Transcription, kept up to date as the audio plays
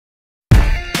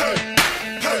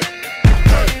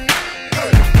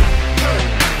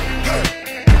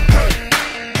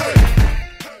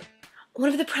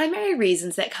primary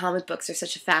reasons that comic books are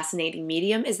such a fascinating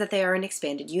medium is that they are an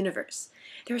expanded universe.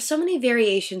 There are so many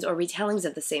variations or retellings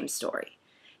of the same story.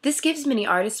 This gives many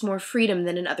artists more freedom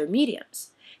than in other mediums.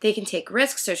 They can take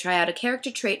risks or try out a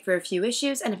character trait for a few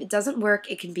issues, and if it doesn't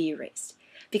work, it can be erased.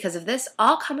 Because of this,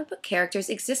 all comic book characters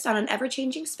exist on an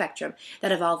ever-changing spectrum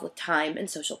that evolve with time and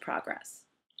social progress.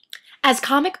 As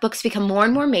comic books become more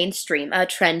and more mainstream, a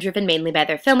trend driven mainly by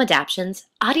their film adaptations,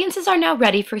 audiences are now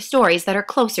ready for stories that are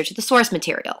closer to the source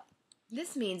material.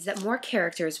 This means that more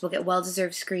characters will get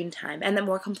well-deserved screen time and that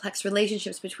more complex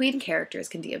relationships between characters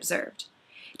can be observed.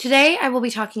 Today, I will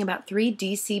be talking about 3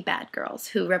 DC bad girls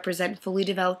who represent fully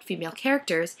developed female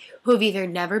characters who have either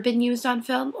never been used on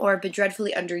film or have been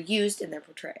dreadfully underused in their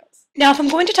portrayals. Now, if I'm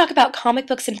going to talk about comic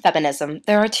books and feminism,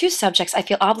 there are 2 subjects I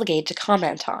feel obligated to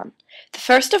comment on. The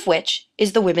first of which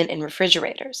is the women in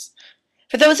refrigerators.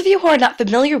 For those of you who are not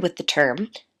familiar with the term,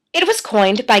 it was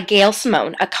coined by Gail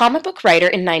Simone, a comic book writer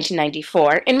in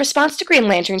 1994, in response to Green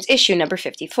Lantern's issue number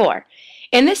 54.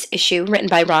 In this issue, written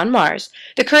by Ron Mars,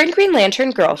 the current Green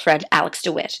Lantern girlfriend, Alex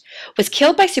DeWitt, was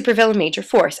killed by supervillain Major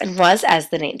Force and was, as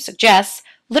the name suggests,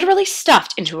 literally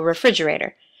stuffed into a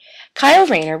refrigerator. Kyle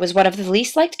Rayner was one of the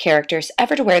least liked characters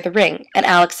ever to wear the ring, and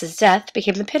Alex's death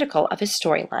became the pinnacle of his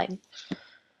storyline.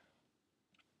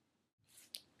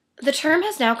 The term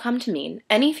has now come to mean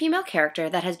any female character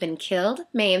that has been killed,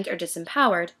 maimed, or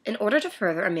disempowered in order to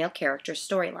further a male character's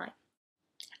storyline.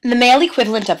 The male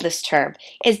equivalent of this term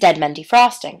is Dead Men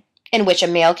Defrosting, in which a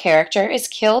male character is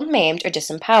killed, maimed, or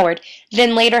disempowered,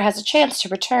 then later has a chance to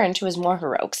return to his more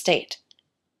heroic state.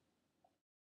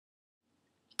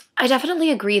 I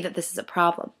definitely agree that this is a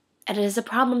problem, and it is a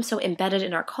problem so embedded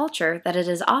in our culture that it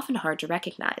is often hard to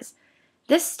recognize.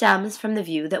 This stems from the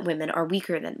view that women are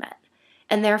weaker than men,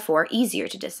 and therefore easier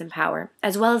to disempower,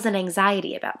 as well as an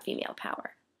anxiety about female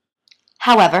power.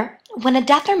 However, when a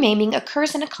death or maiming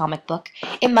occurs in a comic book,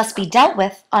 it must be dealt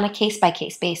with on a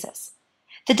case-by-case basis.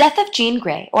 The death of Jean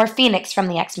Grey, or Phoenix from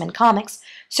the X-Men comics,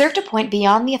 served a point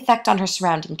beyond the effect on her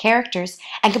surrounding characters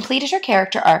and completed her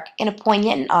character arc in a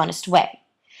poignant and honest way.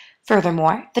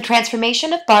 Furthermore, the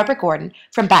transformation of Barbara Gordon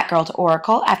from Batgirl to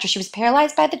Oracle after she was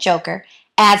paralyzed by the Joker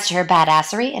adds to her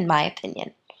badassery, in my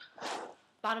opinion.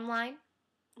 Bottom line,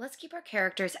 let's keep our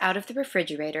characters out of the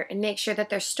refrigerator and make sure that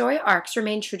their story arcs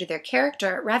remain true to their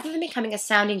character rather than becoming a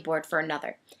sounding board for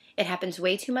another. It happens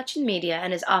way too much in media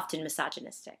and is often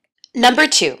misogynistic. Number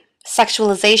 2.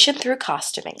 Sexualization through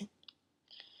costuming.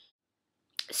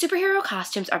 Superhero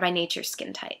costumes are by nature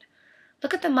skin tight.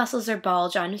 Look at the muscles or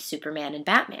bulge on Superman and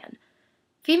Batman.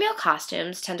 Female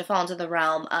costumes tend to fall into the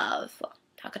realm of, well,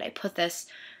 how could I put this,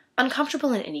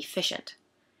 uncomfortable and inefficient.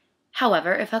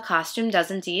 However, if a costume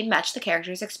does indeed match the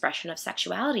character's expression of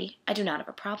sexuality, I do not have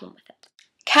a problem with it.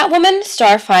 Catwoman,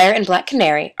 Starfire, and Black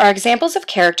Canary are examples of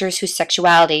characters whose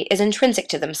sexuality is intrinsic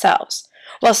to themselves.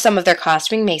 While some of their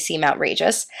costuming may seem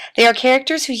outrageous, they are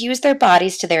characters who use their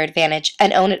bodies to their advantage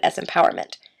and own it as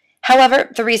empowerment. However,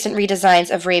 the recent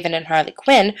redesigns of Raven and Harley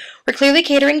Quinn were clearly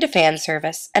catering to fan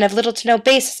service and have little to no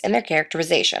basis in their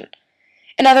characterization.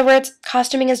 In other words,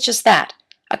 costuming is just that,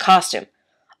 a costume.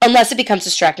 Unless it becomes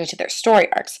distracting to their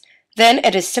story arcs, then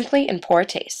it is simply in poor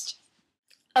taste.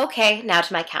 Okay, now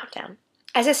to my countdown.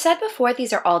 As I said before,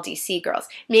 these are all DC girls,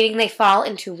 meaning they fall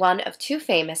into one of 2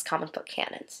 famous comic book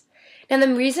canons. Now,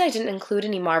 the reason I didn't include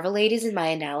any Marvel ladies in my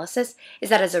analysis is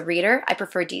that as a reader, I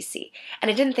prefer DC,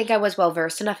 and I didn't think I was well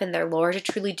versed enough in their lore to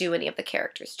truly do any of the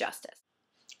characters justice.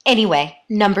 Anyway,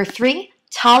 number 3,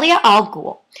 Talia al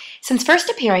Ghul. Since first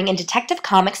appearing in Detective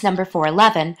Comics number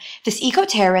 411, this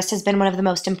eco-terrorist has been one of the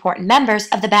most important members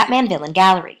of the Batman villain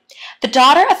gallery. The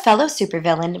daughter of fellow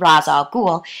supervillain Ra's al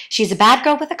Ghul, she is a bad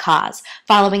girl with a cause,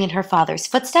 following in her father's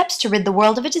footsteps to rid the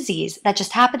world of a disease that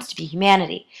just happens to be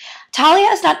humanity. Talia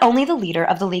is not only the leader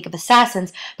of the League of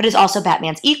Assassins, but is also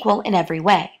Batman's equal in every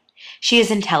way. She is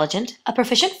intelligent, a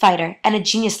proficient fighter, and a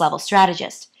genius-level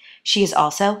strategist. She is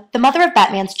also the mother of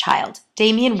Batman's child,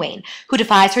 Damian Wayne, who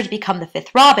defies her to become the 5th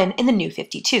Robin in the New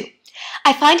 52.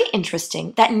 I find it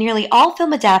interesting that in nearly all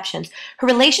film adaptations, her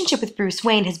relationship with Bruce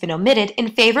Wayne has been omitted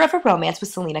in favor of a romance with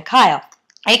Selina Kyle,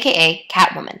 aka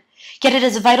Catwoman. Yet it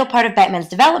is a vital part of Batman's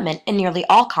development in nearly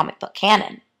all comic book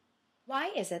canon.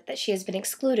 Why is it that she has been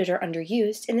excluded or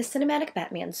underused in the cinematic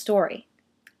Batman story?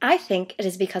 I think it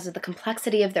is because of the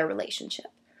complexity of their relationship.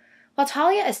 While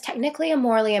Talia is technically a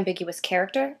morally ambiguous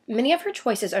character, many of her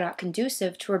choices are not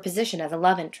conducive to her position as a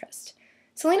love interest.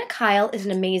 Selina Kyle is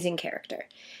an amazing character.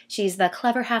 She's the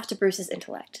clever half to Bruce's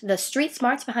intellect, the street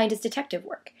smarts behind his detective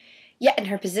work. Yet in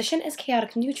her position as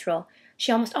chaotic neutral,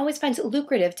 she almost always finds it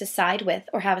lucrative to side with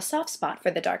or have a soft spot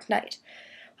for the Dark Knight.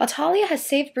 While Talia has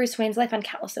saved Bruce Wayne's life on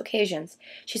countless occasions,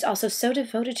 she's also so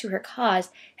devoted to her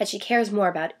cause that she cares more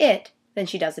about it than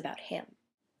she does about him.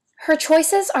 Her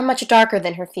choices are much darker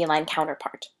than her feline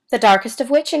counterpart, the darkest of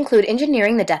which include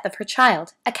engineering the death of her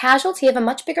child, a casualty of a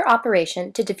much bigger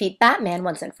operation to defeat Batman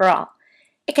once and for all.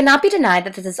 It cannot be denied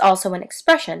that this is also an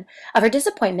expression of her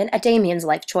disappointment at Damian's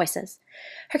life choices.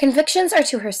 Her convictions are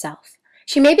to herself.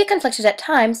 She may be conflicted at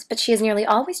times, but she is nearly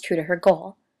always true to her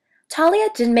goal. Talia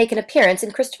did make an appearance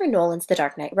in Christopher Nolan's The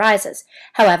Dark Knight Rises.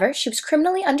 However, she was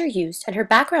criminally underused and her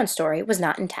background story was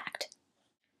not intact.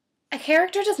 A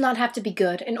character does not have to be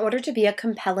good in order to be a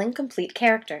compelling, complete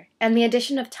character, and the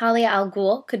addition of Talia al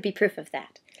Ghul could be proof of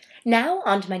that. Now,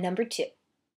 on to my number 2.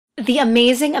 The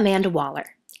amazing Amanda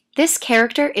Waller. This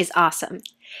character is awesome.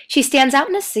 She stands out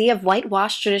in a sea of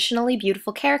whitewashed, traditionally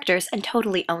beautiful characters and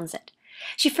totally owns it.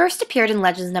 She first appeared in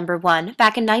Legends No. 1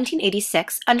 back in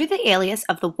 1986 under the alias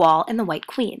of The Wall and the White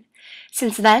Queen.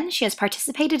 Since then, she has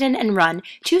participated in and run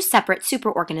 2 separate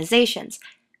super organizations,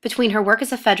 between her work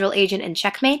as a federal agent in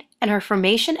Checkmate and her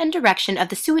formation and direction of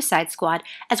the Suicide Squad,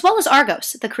 as well as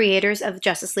Argos, the creators of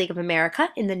Justice League of America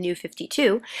in the New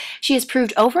 52, she has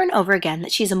proved over and over again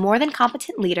that she is a more than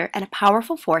competent leader and a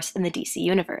powerful force in the DC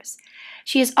universe.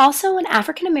 She is also an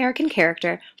African-American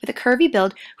character with a curvy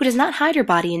build who does not hide her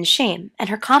body in shame, and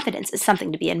her confidence is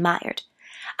something to be admired.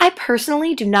 I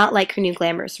personally do not like her new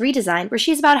glamorous redesign where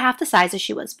she is about half the size as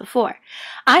she was before.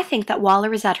 I think that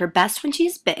Waller is at her best when she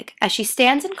is big, as she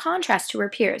stands in contrast to her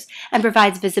peers and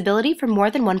provides visibility for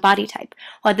more than one body type,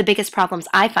 one of the biggest problems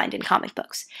I find in comic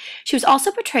books. She was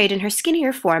also portrayed in her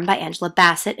skinnier form by Angela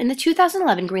Bassett in the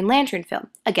 2011 Green Lantern film,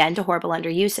 again to horrible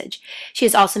underusage. She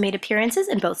has also made appearances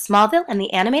in both Smallville and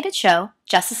the animated show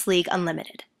Justice League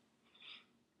Unlimited.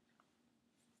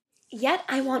 Yet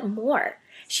I want more.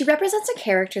 She represents a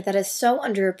character that is so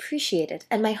underappreciated,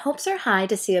 and my hopes are high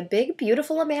to see a big,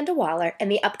 beautiful Amanda Waller in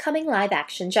the upcoming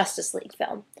live-action Justice League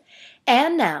film.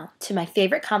 And now, to my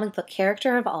favorite comic book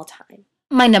character of all time.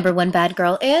 My number 1 bad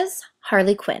girl is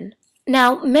Harley Quinn.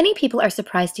 Now, many people are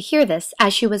surprised to hear this,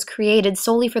 as she was created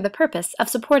solely for the purpose of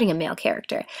supporting a male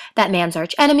character, that man's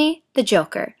archenemy, the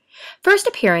Joker. First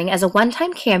appearing as a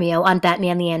one-time cameo on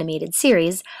Batman the Animated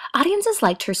Series, audiences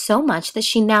liked her so much that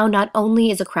she now not only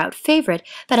is a crowd favorite,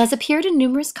 but has appeared in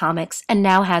numerous comics and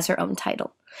now has her own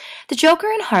title. The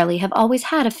Joker and Harley have always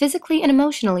had a physically and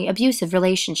emotionally abusive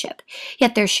relationship,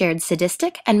 yet their shared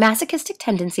sadistic and masochistic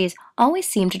tendencies always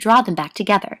seem to draw them back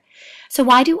together. So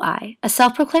why do I, a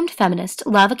self-proclaimed feminist,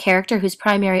 love a character whose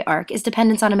primary arc is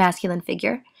dependence on a masculine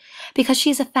figure? Because she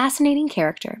is a fascinating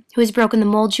character who has broken the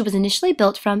mold she was initially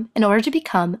built from in order to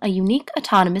become a unique,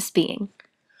 autonomous being.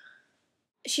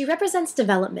 She represents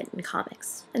development in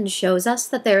comics, and shows us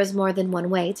that there is more than one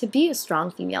way to be a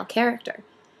strong female character.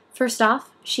 First off,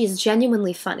 she is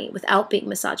genuinely funny without being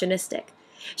misogynistic.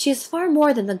 She is far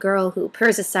more than the girl who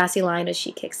purrs a sassy line as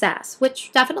she kicks ass,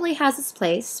 which definitely has its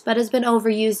place, but has been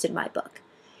overused in my book.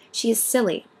 She is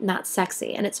silly, not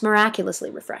sexy, and it's miraculously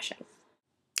refreshing.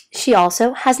 She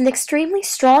also has an extremely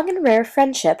strong and rare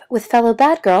friendship with fellow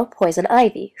bad girl Poison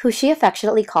Ivy, who she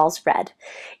affectionately calls Red.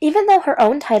 Even though her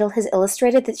own title has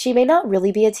illustrated that she may not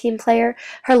really be a team player,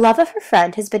 her love of her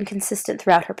friend has been consistent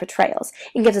throughout her portrayals,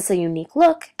 and gives us a unique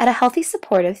look at a healthy,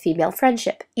 supportive female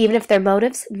friendship, even if their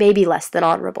motives may be less than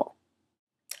honorable.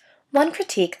 One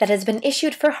critique that has been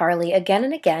issued for Harley again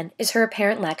and again is her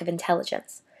apparent lack of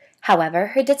intelligence. However,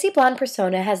 her ditzy blonde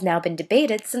persona has now been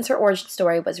debated since her origin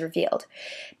story was revealed.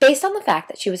 Based on the fact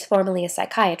that she was formerly a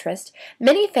psychiatrist,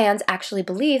 many fans actually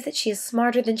believe that she is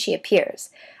smarter than she appears,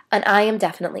 and I am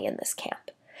definitely in this camp.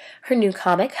 Her new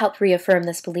comic helped reaffirm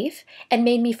this belief and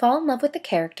made me fall in love with the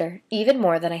character even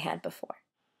more than I had before.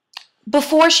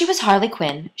 Before she was Harley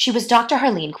Quinn, she was Dr.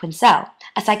 Harleen Quinzel,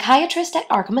 a psychiatrist at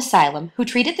Arkham Asylum who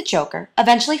treated the Joker,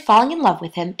 eventually falling in love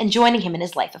with him and joining him in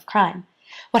his life of crime.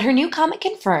 What her new comic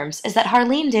confirms is that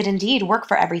Harleen did indeed work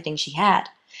for everything she had.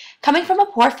 Coming from a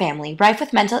poor family, rife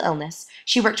with mental illness,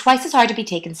 she worked twice as hard to be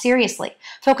taken seriously,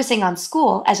 focusing on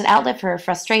school as an outlet for her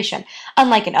frustration,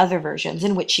 unlike in other versions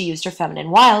in which she used her feminine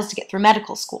wiles to get through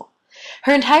medical school.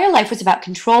 Her entire life was about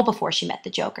control before she met the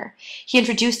Joker. He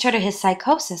introduced her to his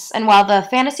psychosis, and while the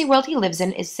fantasy world he lives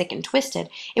in is sick and twisted,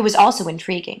 it was also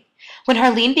intriguing. When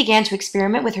Harleen began to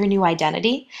experiment with her new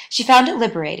identity, she found it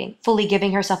liberating, fully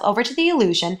giving herself over to the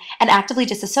illusion and actively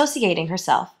disassociating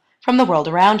herself from the world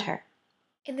around her.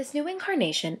 In this new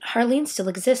incarnation, Harleen still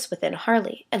exists within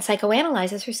Harley and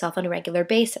psychoanalyzes herself on a regular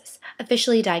basis,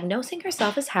 officially diagnosing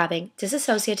herself as having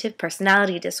dissociative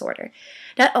personality disorder.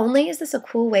 Not only is this a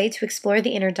cool way to explore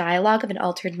the inner dialogue of an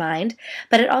altered mind,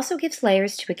 but it also gives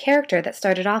layers to a character that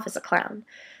started off as a clown.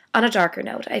 On a darker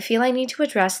note, I feel I need to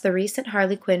address the recent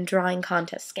Harley Quinn drawing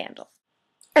contest scandal.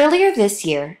 Earlier this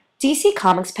year, DC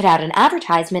Comics put out an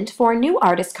advertisement for a new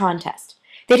artist contest.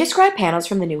 They described panels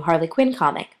from the new Harley Quinn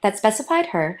comic that specified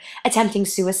her attempting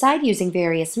suicide using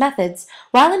various methods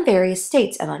while in various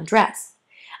states of undress.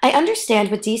 I understand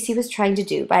what DC was trying to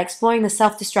do by exploring the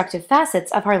self-destructive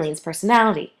facets of Harleen's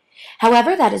personality.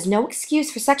 However, that is no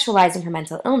excuse for sexualizing her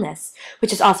mental illness,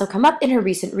 which has also come up in her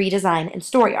recent redesign and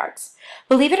story arcs.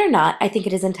 Believe it or not, I think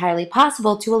it is entirely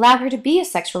possible to allow her to be a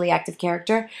sexually active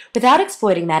character without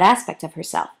exploiting that aspect of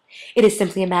herself. It is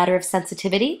simply a matter of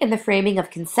sensitivity in the framing of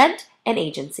consent and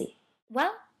agency.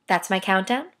 Well, that's my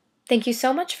countdown. Thank you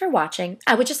so much for watching.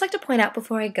 I would just like to point out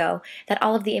before I go that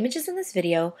all of the images in this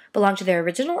video belong to their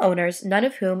original owners, none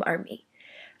of whom are me.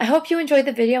 I hope you enjoyed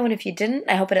the video, and if you didn't,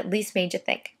 I hope it at least made you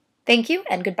think. Thank you,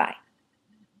 and goodbye.